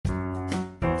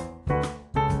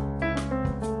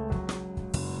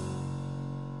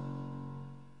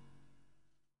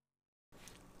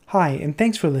Hi, and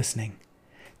thanks for listening.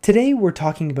 Today we're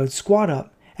talking about SquadUp,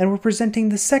 and we're presenting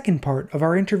the second part of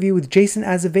our interview with Jason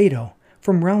Azevedo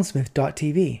from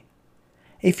Realmsmith.tv.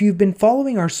 If you've been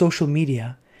following our social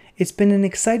media, it's been an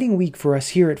exciting week for us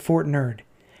here at Fort Nerd,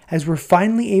 as we're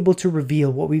finally able to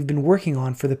reveal what we've been working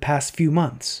on for the past few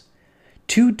months.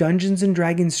 2 Dungeons &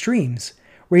 Dragons streams,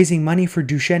 raising money for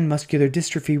Duchenne Muscular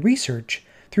Dystrophy research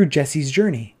through Jesse's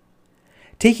Journey.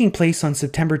 Taking place on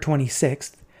September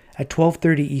 26th, at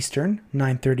 12:30 Eastern,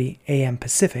 9:30 a.m.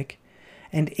 Pacific,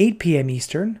 and 8 p.m.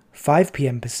 Eastern, 5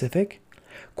 p.m. Pacific,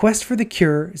 Quest for the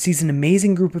Cure sees an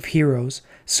amazing group of heroes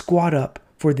squad up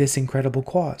for this incredible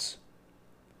cause.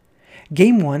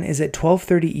 Game 1 is at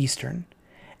 12:30 Eastern,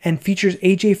 and features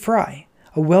Ajay Fry,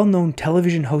 a well-known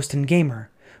television host and gamer,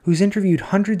 who's interviewed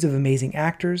hundreds of amazing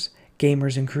actors,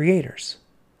 gamers, and creators.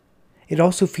 It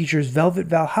also features Velvet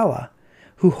Valhalla,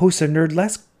 who hosts a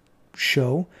Nerdlesque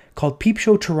show called Peep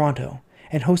Show Toronto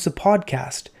and hosts a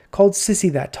podcast called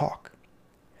Sissy That Talk.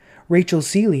 Rachel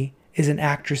Seeley is an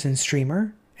actress and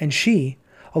streamer, and she,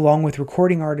 along with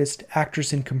recording artist,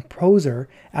 actress, and composer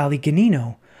Allie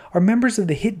Gonino, are members of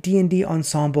the hit D&D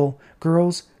ensemble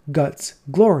Girls, Guts,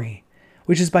 Glory,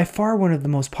 which is by far one of the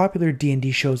most popular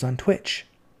D&D shows on Twitch.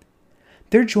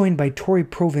 They're joined by Tori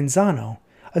Provenzano,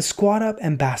 a SquadUp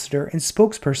ambassador and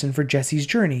spokesperson for Jesse's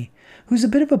Journey, who's a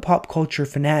bit of a pop culture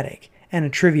fanatic and a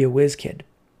trivia whiz kid.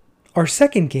 Our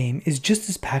second game is just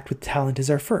as packed with talent as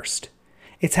our first.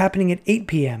 It's happening at 8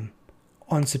 p.m.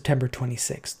 on September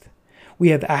 26th. We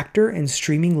have actor and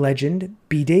streaming legend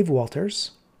B. Dave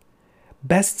Walters,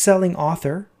 best-selling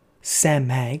author Sam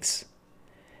Maggs,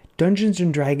 Dungeons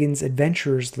 & Dragons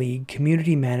Adventurers League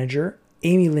community manager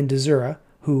Amy Lindazura,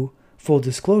 who, full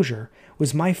disclosure,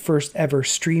 was my first ever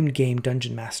streamed game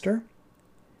dungeon master.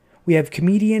 We have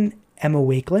comedian Emma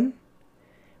Wakelin.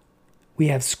 We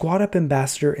have SquadUp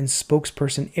ambassador and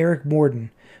spokesperson Eric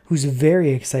Morden, who's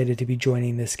very excited to be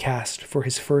joining this cast for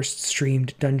his first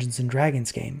streamed Dungeons &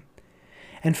 Dragons game.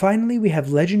 And finally, we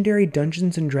have legendary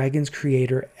Dungeons & Dragons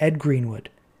creator Ed Greenwood.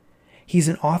 He's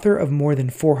an author of more than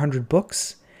 400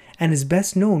 books, and is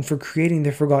best known for creating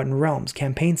the Forgotten Realms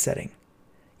campaign setting.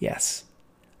 Yes,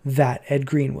 that Ed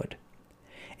Greenwood.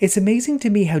 It's amazing to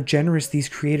me how generous these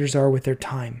creators are with their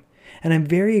time, and I'm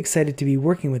very excited to be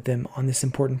working with them on this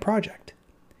important project.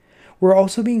 We're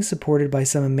also being supported by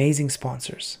some amazing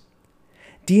sponsors.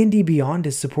 D&D Beyond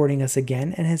is supporting us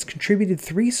again and has contributed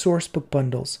 3 sourcebook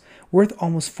bundles worth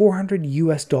almost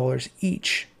 $400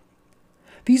 each.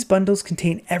 These bundles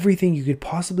contain everything you could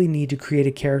possibly need to create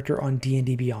a character on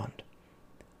D&D Beyond.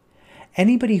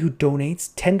 Anybody who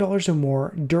donates $10 or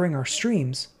more during our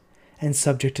streams, and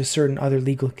subject to certain other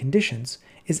legal conditions,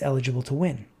 is eligible to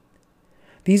win.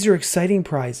 These are exciting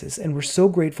prizes, and we're so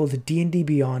grateful to D&D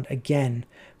Beyond again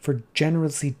for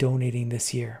generously donating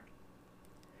this year.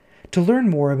 To learn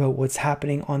more about what's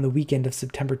happening on the weekend of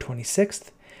September 26th,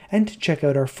 and to check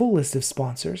out our full list of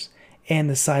sponsors, and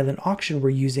the silent auction we're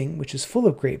using, which is full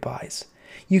of great buys,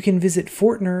 you can visit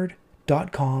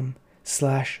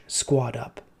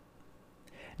fortnerd.com/squadup.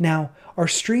 Now, our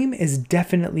stream is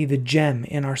definitely the gem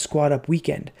in our SquadUp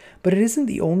weekend, but it isn't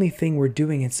the only thing we're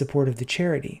doing in support of the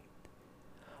charity.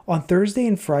 On Thursday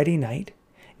and Friday night,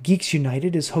 Geeks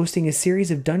United is hosting a series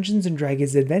of Dungeons &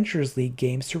 Dragons Adventurers League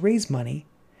games to raise money,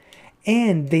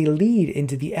 and they lead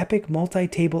into the epic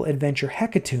multi-table adventure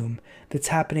Hecatomb that's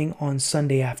happening on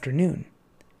Sunday afternoon.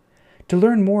 To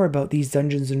learn more about these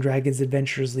Dungeons & Dragons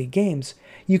Adventurers League games,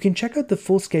 you can check out the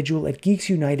full schedule at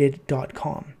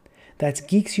geeksunited.com. That's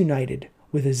Geeks United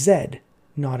with a Z,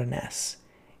 not an S.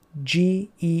 GEEKZ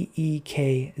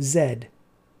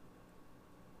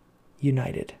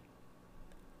United.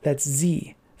 That's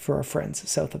Z for our friends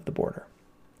south of the border.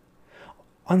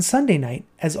 On Sunday night,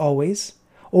 as always,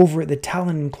 over at the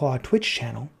Talon and Claw Twitch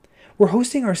channel, we're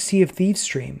hosting our Sea of Thieves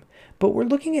stream, but we're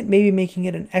looking at maybe making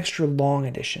it an extra long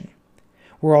edition.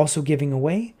 We're also giving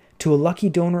away, to a lucky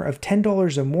donor of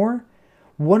 $10 or more,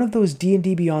 one of those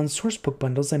D&D Beyond sourcebook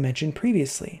bundles I mentioned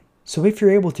previously. So if you're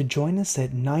able to join us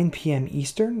at 9 p.m.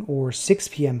 Eastern or 6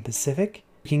 p.m. Pacific,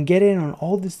 you can get in on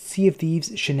all the Sea of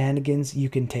Thieves shenanigans you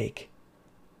can take.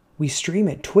 We stream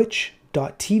at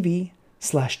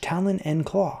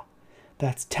twitch.tv/TalonNClaw.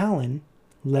 That's Talon,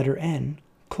 letter N,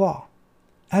 Claw.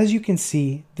 As you can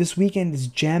see, this weekend is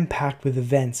jam-packed with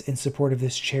events in support of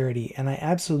this charity, and I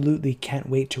absolutely can't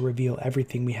wait to reveal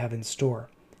everything we have in store.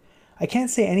 I can't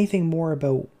say anything more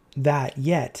about that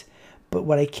yet, but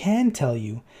what I can tell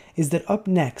you is that up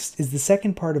next is the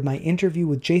second part of my interview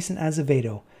with Jason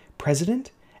Azevedo,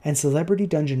 President and Celebrity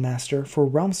Dungeon Master for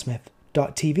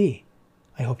Realmsmith.tv.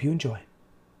 I hope you enjoy.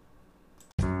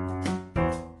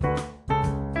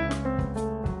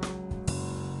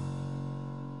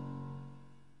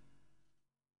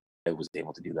 was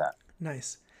able to do that.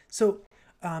 Nice. So,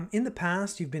 in the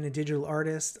past, you've been a digital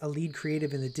artist, a lead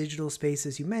creative in the digital space,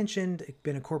 as you mentioned,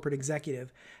 been a corporate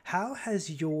executive. How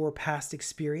has your past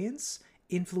experience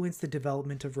influenced the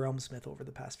development of Realmsmith over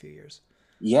the past few years?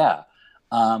 Yeah.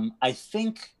 I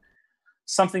think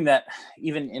something that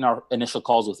even in our initial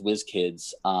calls with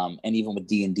WizKids, and even with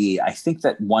D&D, I think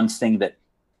that one thing that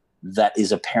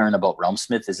is apparent about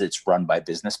Realmsmith is it's run by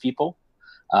business people.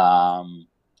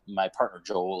 My partner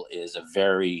Joel is a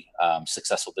very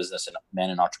successful businessman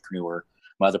and entrepreneur.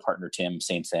 My other partner Tim,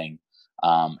 same thing,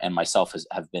 and myself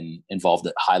have been involved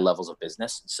at high levels of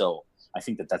business. So I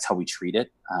think that that's how we treat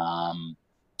it.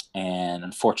 And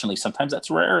unfortunately, sometimes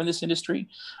that's rare in this industry.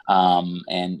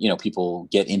 And people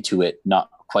get into it not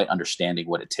quite understanding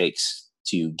what it takes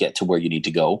to get to where you need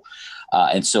to go.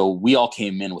 And so we all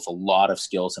came in with a lot of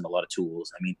skills and a lot of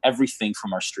tools. I mean, everything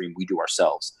from our stream we do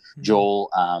ourselves. Mm-hmm. Joel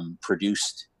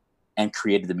produced and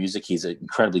created the music. He's an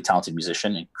incredibly talented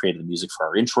musician and created the music for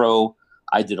our intro.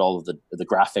 I did all of the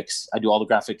graphics. I do all the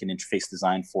graphic and interface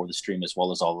design for the stream, as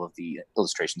well as all of the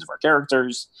illustrations of our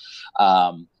characters.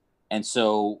 And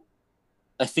so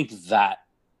I think that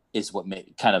is what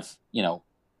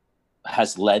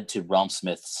has led to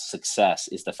Realmsmith's success,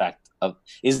 is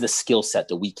the skill set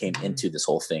that we came into this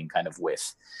whole thing kind of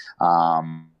with. I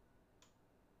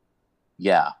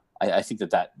think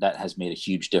that has made a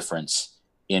huge difference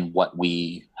in what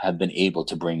we have been able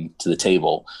to bring to the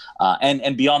table.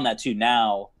 And beyond that too,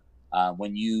 now,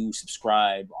 when you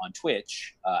subscribe on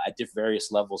Twitch at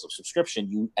various levels of subscription,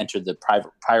 you enter the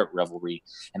pirate revelry,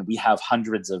 and we have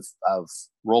hundreds of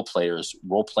role players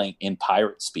role playing in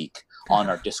pirate speak on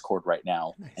our Discord right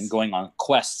now. Nice. And going on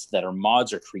quests that our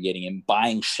mods are creating and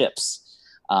buying ships,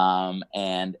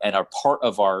 and are part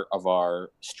of our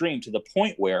stream, to the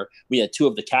point where we had two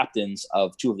of the captains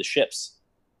of two of the ships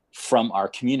from our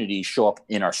community show up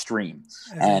in our stream,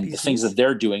 and NPCs. The things that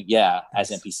they're doing, nice. As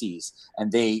NPCs,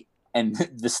 and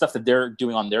the stuff that they're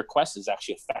doing on their quest is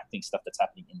actually affecting stuff that's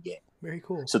happening in game. Very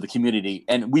cool. So the community,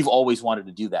 and we've always wanted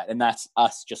to do that, and that's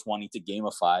us just wanting to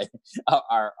gamify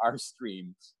our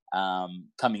stream,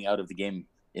 coming out of the game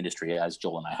industry, as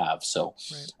Joel and I have. So,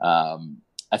 right.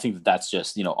 I think that's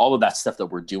just all of that stuff that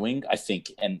we're doing. I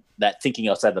think, and that thinking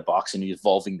outside the box and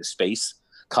evolving the space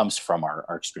comes from our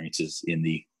experiences in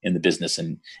the business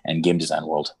and game design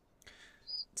world.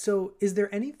 So, is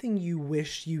there anything you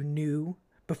wish you knew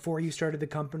before you started the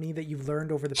company that you've learned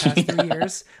over the past 3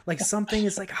 years? Like something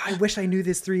is like, I wish I knew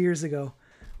this 3 years ago.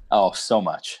 Oh, so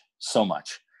much.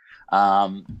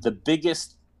 The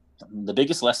biggest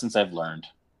lessons I've learned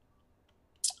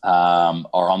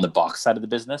are on the box side of the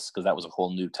business, because that was a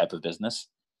whole new type of business.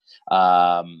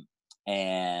 And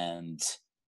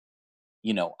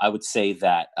I would say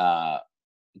that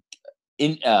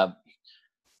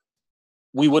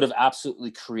we would have absolutely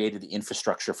created the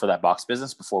infrastructure for that box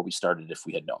business before we started if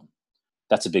we had known.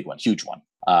 That's a big one, huge one.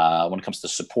 When it comes to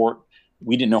support,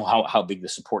 we didn't know how big the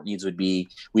support needs would be.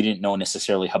 We didn't know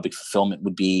necessarily how big fulfillment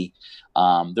would be.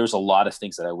 There's a lot of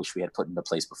things that I wish we had put into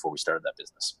place before we started that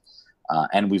business.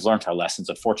 And we've learned our lessons,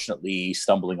 unfortunately,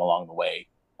 stumbling along the way.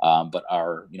 But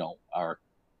our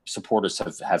supporters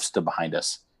have stood behind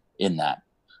us in that.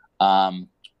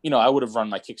 I would have run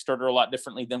my Kickstarter a lot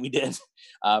differently than we did,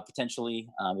 potentially.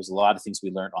 There's a lot of things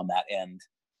we learned on that end.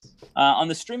 On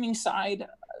the streaming side,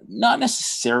 not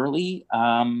necessarily.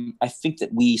 I think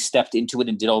that we stepped into it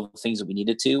and did all the things that we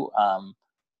needed to,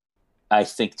 I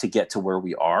think, to get to where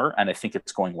we are, and I think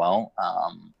it's going well.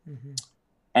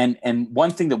 And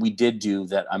one thing that we did do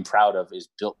that I'm proud of is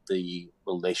built the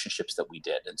relationships that we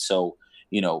did. And so,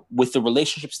 with the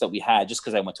relationships that we had, just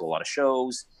because I went to a lot of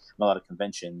shows, a lot of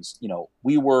conventions,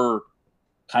 we were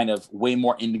kind of way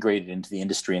more integrated into the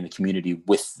industry and the community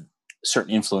with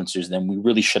certain influencers than we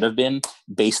really should have been,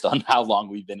 based on how long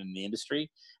we've been in the industry.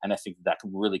 And I think that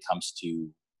really comes to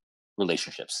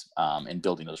relationships, and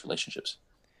building those relationships.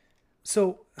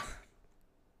 So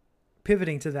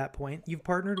pivoting to that point, you've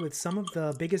partnered with some of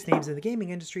the biggest names in the gaming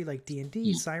industry, like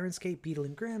D&D, Sirenscape, Beetle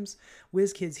and Grimm's,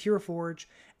 WizKids, Hero Forge,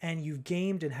 and you've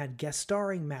gamed and had guest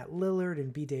starring Matt Lillard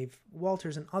and B. Dave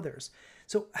Walters and others.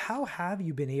 So how have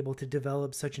you been able to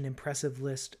develop such an impressive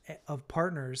list of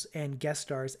partners and guest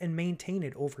stars and maintain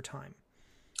it over time?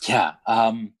 Yeah,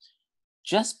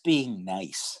 just being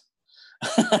nice.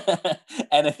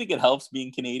 And I think it helps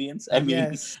being Canadians. I mean,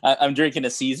 yes. I'm drinking a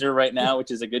Caesar right now,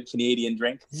 which is a good Canadian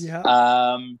drink. Yeah.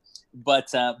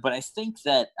 But I think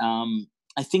that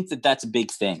that's a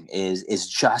big thing is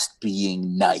just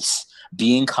being nice,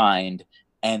 being kind,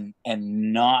 and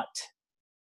not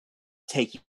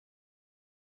taking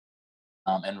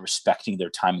and respecting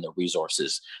their time and their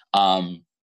resources.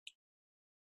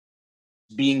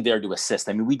 being there to assist.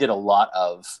 I mean, we did a lot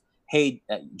of, hey,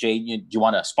 Jay, do you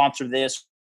want to sponsor this?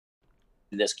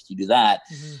 This, can you do that?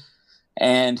 Mm-hmm.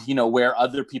 And, you know, where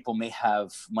other people may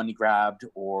have money grabbed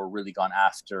or really gone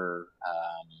after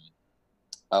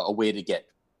a way to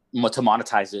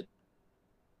monetize it,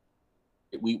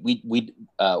 we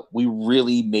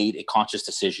really made a conscious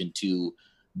decision to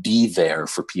be there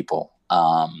for people,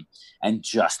 and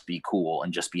just be cool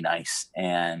and just be nice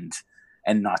and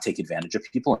not take advantage of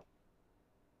people.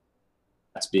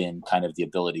 That's been kind of the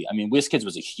ability. I mean, WizKids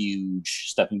was a huge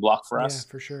stepping block for us.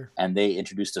 Yeah, for sure. And they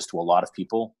introduced us to a lot of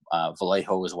people,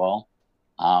 Vallejo as well.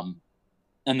 And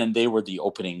then they were the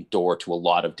opening door to a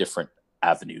lot of different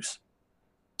avenues.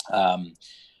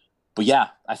 But yeah,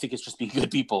 I think it's just being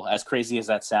good people, as crazy as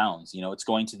that sounds. You know, it's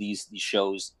going to these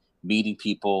shows, meeting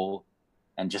people,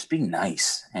 and just being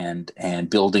nice and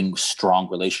building strong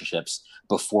relationships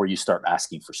before you start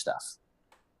asking for stuff.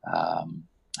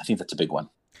 I think that's a big one.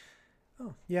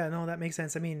 Oh, yeah, no, that makes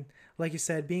sense. I mean, like you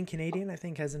said, being Canadian, I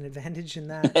think, has an advantage in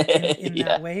that in Yeah.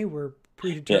 that way. We're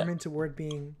predetermined toward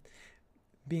being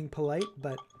polite,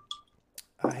 but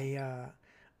I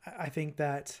think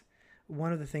that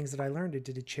one of the things that I learned, I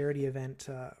did a charity event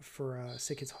for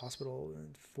Sick Kids Hospital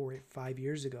 5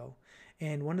 years ago,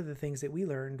 and one of the things that we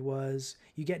learned was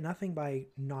you get nothing by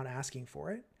not asking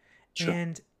for it, Sure.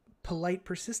 and polite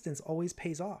persistence always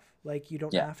pays off. Like you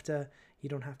don't have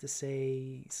to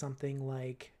say something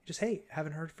like just, hey,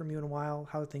 haven't heard from you in a while,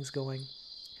 how are things going?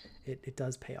 It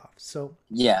does pay off. So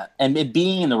yeah, and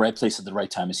being in the right place at the right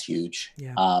time is huge.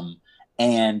 Yeah.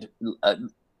 And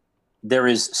there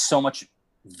is so much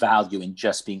value in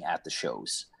just being at the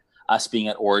shows. Us being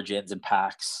at Origins and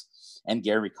PAX and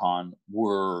GaryCon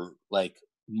were like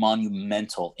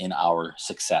monumental in our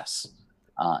success,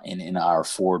 in our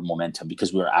forward momentum,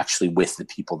 because we were actually with the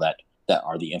people that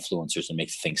are the influencers and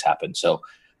make things happen. So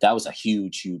that was a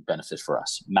huge benefit for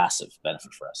us, massive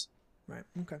benefit for us. Right.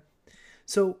 Okay.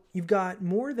 So you've got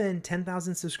more than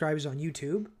 10,000 subscribers on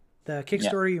YouTube. The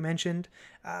Kickstarter you mentioned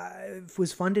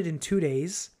was funded in 2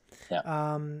 days.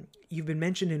 Yeah. You've been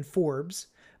mentioned in Forbes,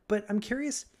 but I'm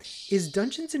curious, is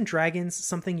Dungeons and Dragons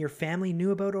something your family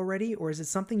knew about already, or is it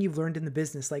something you've learned in the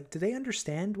business? Like, do they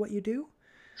understand what you do?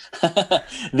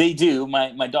 They do.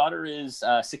 My daughter is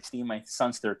 16. My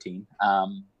son's 13.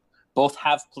 Both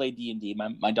have played D&D.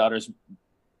 My daughter's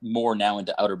more now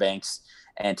into Outer Banks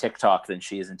and TikTok than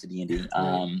she is into D&D.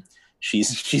 Right.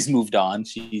 She's moved on.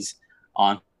 She's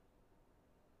on,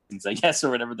 I guess, or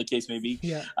whatever the case may be.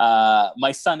 Yeah.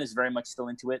 My son is very much still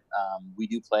into it. We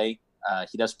do play.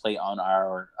 He does play on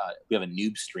our. We have a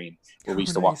noob stream where we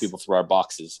used to walk people through our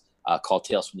boxes. Called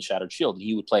Tales from the Shattered Shield, and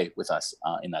he would play with us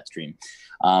in that stream.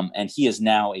 And he is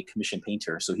now a commission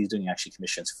painter, so he's doing actually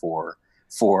commissions for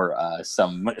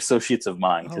some associates of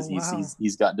mine, because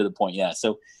he's gotten to the point. Yeah,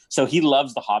 so he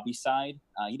loves the hobby side.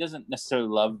 He doesn't necessarily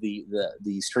love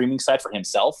the streaming side for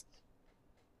himself.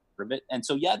 And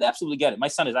so yeah, they absolutely get it. My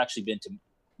son has actually been to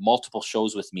multiple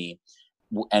shows with me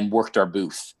and worked our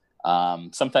booth.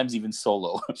 Sometimes even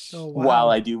solo. Oh, wow. while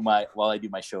I do my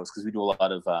shows, because we do a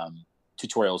lot of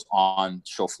tutorials on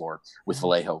show floor with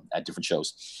Vallejo at different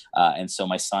shows. And so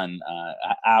my son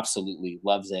absolutely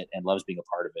loves it and loves being a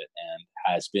part of it, and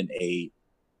has been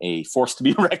a force to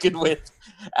be reckoned with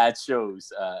at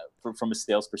shows from a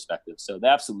sales perspective. So they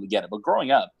absolutely get it. But growing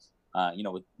up,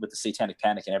 with the satanic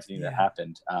panic and everything that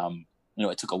happened,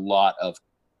 it took a lot of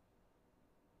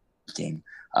game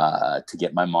to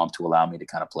get my mom to allow me to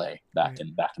kind of play back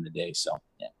in the day. So,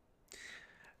 yeah.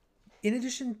 In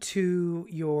addition to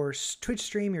your Twitch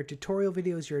stream, your tutorial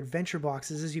videos, your adventure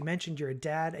boxes, as you mentioned, you're a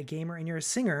dad, a gamer, and you're a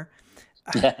singer,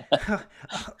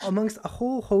 amongst a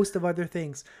whole host of other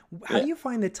things. How do you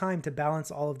find the time to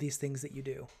balance all of these things that you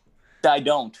do? I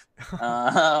don't.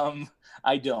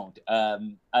 I don't.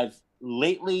 I've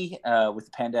lately, with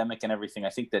the pandemic and everything,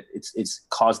 I think that it's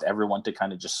caused everyone to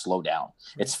kind of just slow down.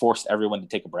 Mm-hmm. It's forced everyone to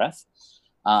take a breath.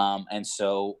 And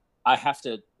so I have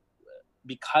to,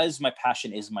 because my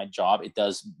passion is my job, it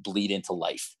does bleed into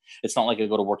life. It's not like I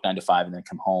go to work 9 to 5 and then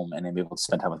come home and I'm able to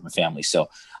spend time with my family. So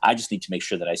I just need to make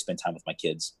sure that I spend time with my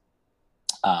kids,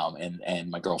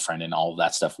 and my girlfriend and all of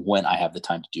that stuff when I have the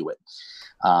time to do it.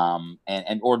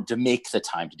 Or to make the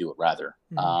time to do it, rather.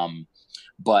 Mm-hmm.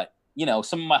 But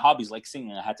some of my hobbies, like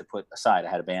singing, I had to put aside.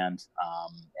 I had a band,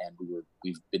 and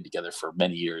we've been together for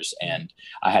many years, and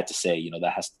I had to say,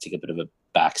 that has to take a bit of a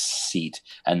back seat,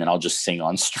 and then I'll just sing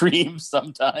on stream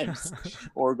sometimes,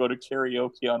 or go to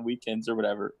karaoke on weekends or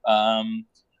whatever.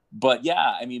 But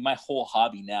yeah, I mean, my whole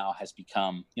hobby now has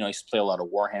become, I used to play a lot of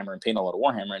Warhammer and paint a lot of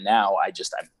Warhammer, and now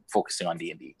I'm focusing on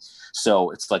D&D.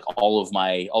 So it's like all of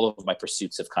my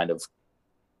pursuits have kind of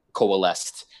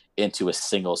coalesced into a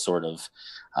single sort of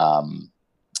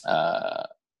uh,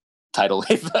 tidal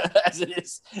wave as it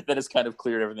is that has kind of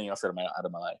cleared everything else out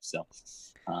of my life. So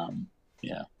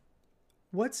yeah.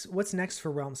 What's next for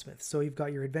Realmsmith? So you've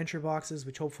got your adventure boxes,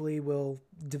 which hopefully will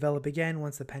develop again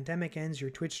once the pandemic ends. Your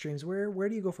Twitch streams. Where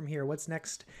do you go from here? What's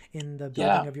next in the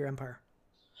building of your empire?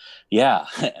 Yeah,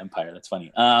 empire. That's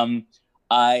funny.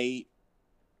 I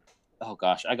oh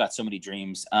gosh, I got so many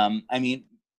dreams. I mean,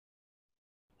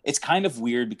 it's kind of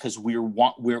weird because we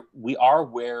are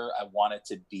where I wanted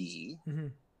to be.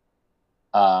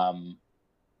 When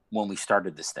we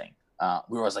started this thing.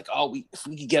 We were always like, oh, if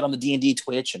we could get on the D&D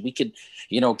Twitch and we could,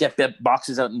 get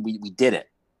boxes out, and we did it.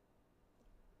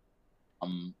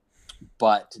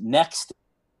 But next,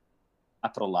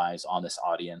 capitalize on this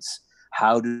audience.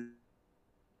 How do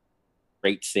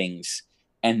great things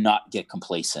and not get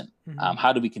complacent?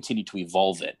 How do we continue to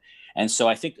evolve it? And so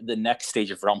I think the next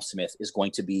stage of Realmsmith is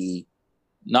going to be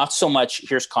not so much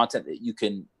here's content that you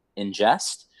can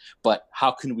ingest, but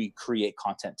how can we create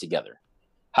content together?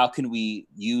 How can we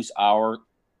use to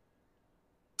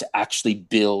actually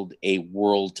build a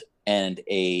world and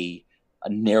a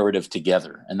narrative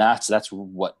together? And that's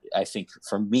what I think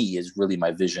for me is really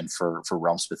my vision for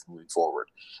Realmsmith moving forward,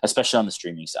 especially on the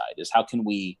streaming side, is how can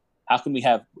we have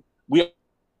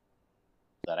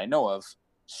that I know of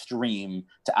stream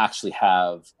to actually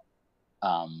have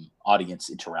audience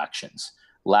interactions.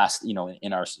 Last,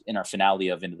 in our finale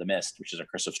of Into the Mist, which is our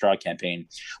Curse of Strahd campaign,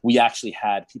 we actually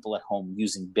had people at home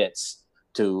using bits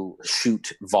to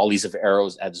shoot volleys of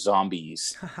arrows at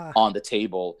zombies on the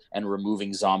table and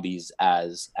removing zombies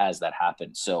as that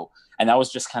happened. So, and that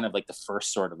was just kind of like the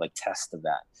first sort of like test of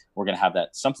that. We're going to have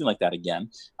something like that again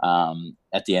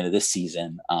at the end of this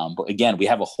season. But again, we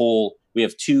have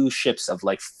 2 ships of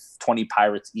like 20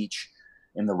 pirates each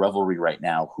in the Revelry right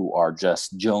now who are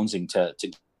just jonesing to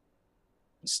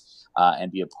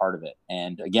and be a part of it,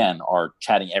 and again are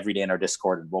chatting every day in our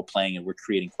Discord and role playing, and we're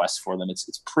creating quests for them.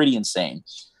 It's pretty insane.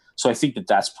 So I think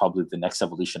that's probably the next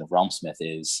evolution of Realmsmith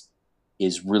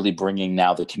is really bringing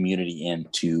now the community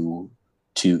into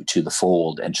the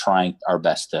fold and trying our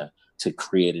best to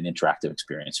create an interactive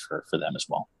experience for them as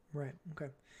well. Right.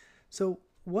 Okay. So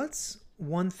what's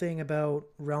one thing about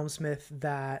Realmsmith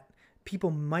that people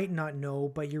might not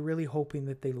know, but you're really hoping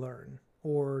that they learn,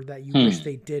 or that you wish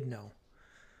they did know?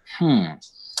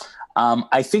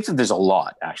 I think that there's a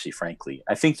lot, actually, frankly.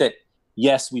 I think that,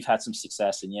 yes, we've had some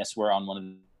success, and yes, we're on one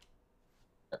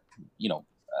of the,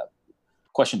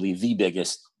 questionably the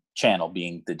biggest channel,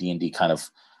 being the D&D kind of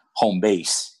home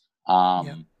base.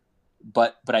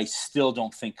 But I still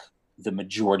don't think the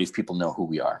majority of people know who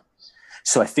we are.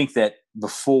 So I think that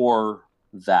before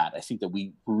that, I think that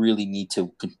we really need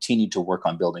to continue to work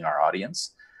on building our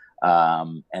audience.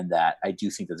 And that I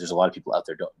do think that there's a lot of people out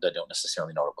there that don't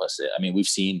necessarily know about us. I mean, we've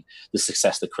seen the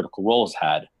success that Critical Role has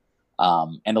had.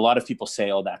 And a lot of people say,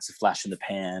 oh, that's a flash in the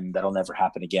pan. That'll never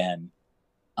happen again.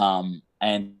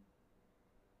 And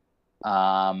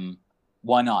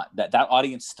why not? That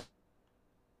audience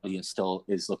still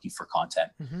is looking for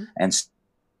content. And,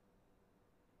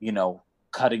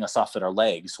 cutting us off at our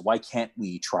legs. Why can't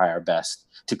we try our best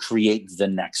to create the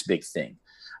next big thing?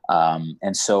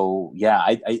 And so, yeah,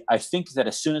 I think that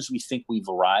as soon as we think we've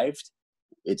arrived,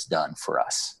 it's done for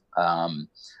us.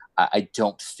 I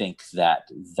don't think that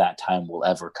time will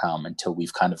ever come until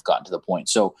we've kind of gotten to the point.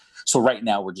 So right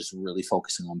now we're just really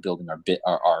focusing on building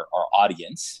our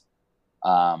audience,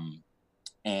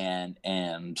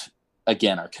 and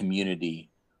again, our community,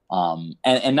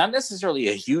 and not necessarily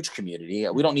a huge community.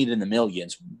 We don't need it in the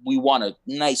millions. We want a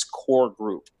nice core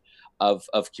group of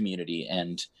community.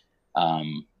 And,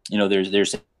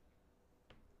 there's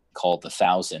called the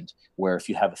 1,000, where if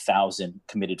you have 1,000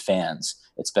 committed fans,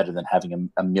 it's better than having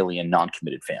a million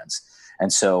non-committed fans.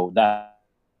 And so that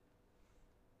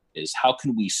is, how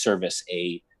can we service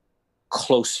a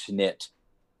close-knit,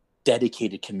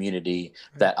 dedicated community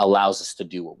that allows us to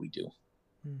do what we do?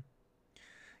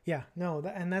 Yeah, no,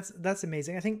 that's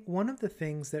amazing. I think one of the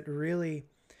things that really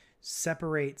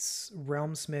separates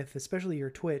Realmsmith, especially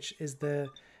your Twitch, is the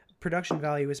production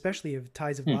value, especially of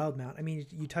Ties of Wildmount. I mean,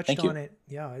 you touched on it.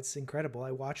 Yeah, it's incredible.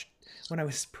 When I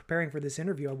was preparing for this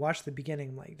interview, I watched the beginning.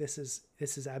 I'm like, this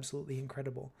is absolutely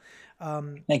incredible.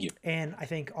 Thank you. And I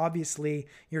think obviously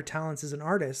your talents as an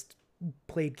artist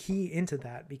played key into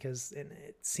that, because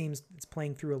it seems it's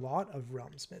playing through a lot of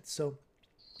Realmsmith. So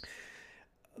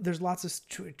there's lots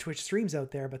of Twitch streams out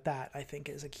there, but that I think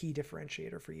is a key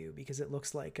differentiator for you, because it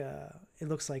looks like a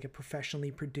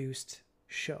professionally produced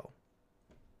show.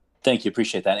 Thank you.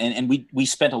 Appreciate that. And we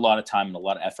spent a lot of time and a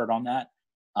lot of effort on that.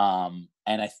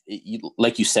 And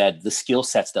like you said, the skill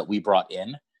sets that we brought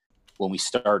in when we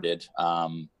started,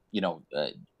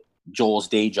 Joel's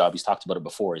day job, he's talked about it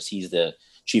before, is he's the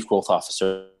chief growth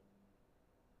officer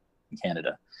in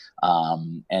Canada.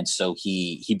 And so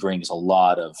he brings a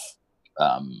lot of,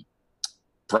 and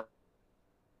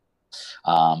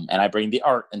I bring the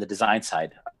art and the design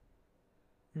side.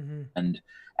 Mm-hmm.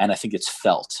 And I think it's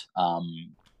felt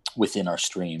within our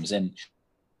streams. And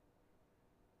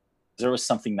there was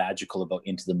something magical about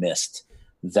Into the Mist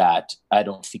that I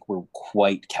don't think we're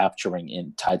quite capturing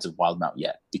in Tides of Wildemount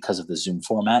yet because of the Zoom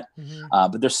format.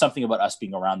 Mm-hmm. But there's something about us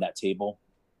being around that table,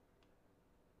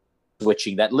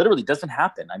 switching, that literally doesn't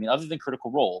happen. I mean, other than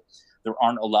Critical Role, there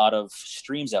aren't a lot of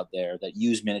streams out there that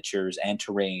use miniatures and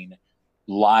terrain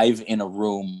live in a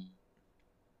room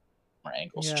or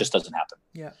angles. Yeah. It just doesn't happen.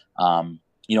 Yeah.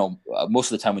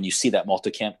 Most of the time when you see that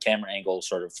multi-camera angle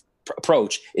sort of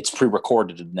approach, it's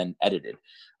pre-recorded and then edited.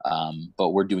 But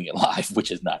we're doing it live,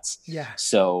 which is nuts. Yeah.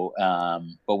 So,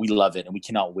 but we love it and we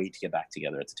cannot wait to get back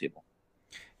together at the table.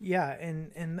 Yeah.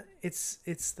 And it's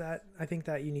that, I think,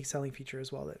 that unique selling feature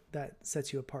as well that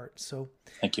sets you apart. So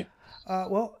thank you.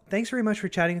 Well, thanks very much for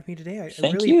chatting with me today. I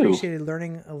really appreciated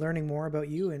learning more about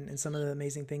you and some of the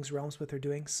amazing things Realmsmith are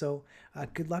doing. So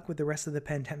good luck with the rest of the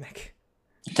pandemic.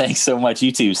 Thanks so much.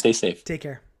 You too. Stay safe. Take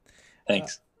care.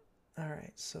 Thanks. All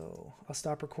right. So I'll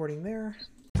stop recording there.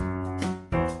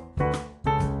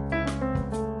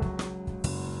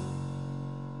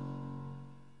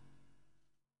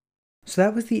 So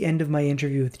that was the end of my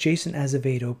interview with Jason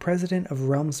Azevedo, president of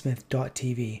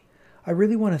Realmsmith.tv. I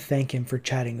really want to thank him for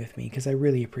chatting with me because I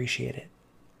really appreciate it.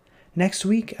 Next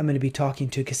week, I'm going to be talking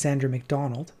to Cassandra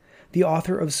McDonald, the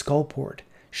author of Skullport,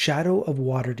 Shadow of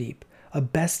Waterdeep, a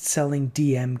best-selling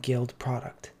DM Guild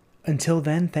product. Until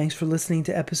then, thanks for listening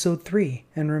to episode 3,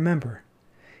 and remember,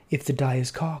 if the die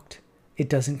is cocked, it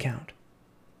doesn't count.